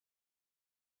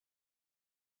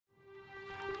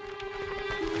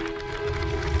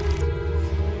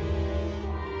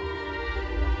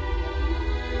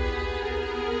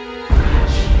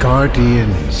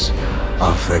Guardians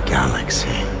of the galaxy.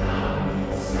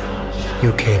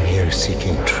 You came here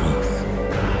seeking truth.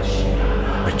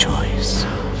 Rejoice.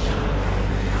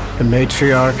 The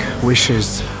matriarch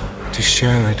wishes to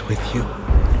share it with you.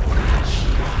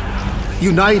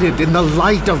 United in the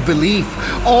light of belief,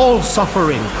 all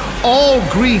suffering, all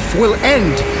grief will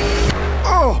end.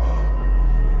 Oh!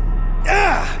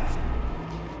 Ah!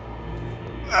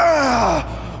 Ah!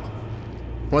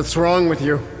 What's wrong with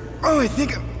you? Oh, I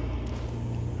think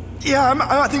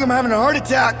I'm having a heart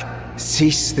attack.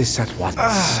 Cease this at once.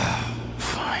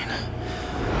 Fine.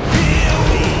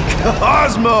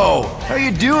 Cosmo! How you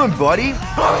doing, buddy?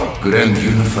 Grand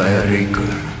Unifier Raker,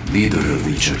 leader of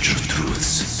the Church of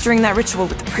Truths. During that ritual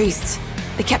with the priest,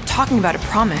 they kept talking about a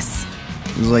promise.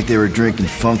 It was like they were drinking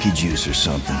funky juice or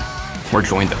something. Or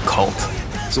joined the cult.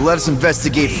 So let us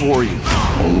investigate for you.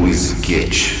 Always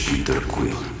catch, Peter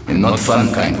Quill. And not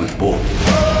fun kind with Bob.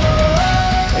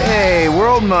 Hey,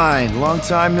 World Mind, long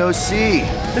time no see.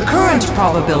 The current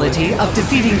probability of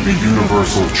defeating The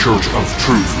Universal Church of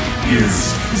Truth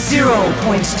is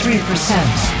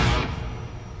 0.3%.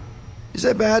 Is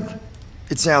that bad?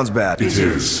 It sounds bad. It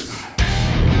is.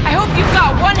 I hope you've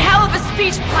got one hell of a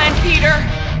speech plan, Peter!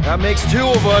 That makes two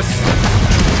of us.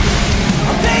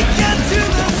 Take you to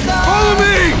the stars. Follow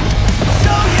me!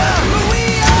 Show you who we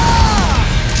are.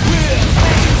 We're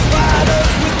space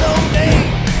riders with no name.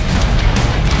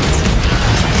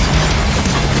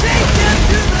 Take you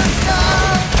to the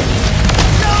stars.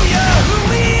 Show you who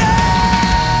we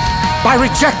are. By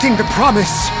rejecting the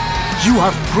promise, you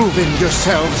have proven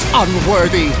yourselves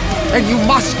unworthy, and you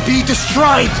must be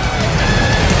destroyed!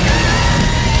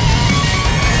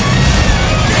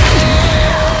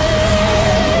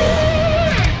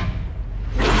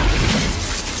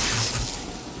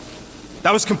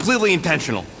 That was completely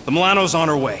intentional. The Milano's on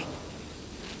her way.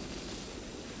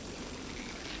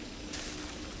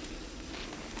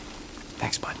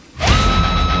 Thanks, bud.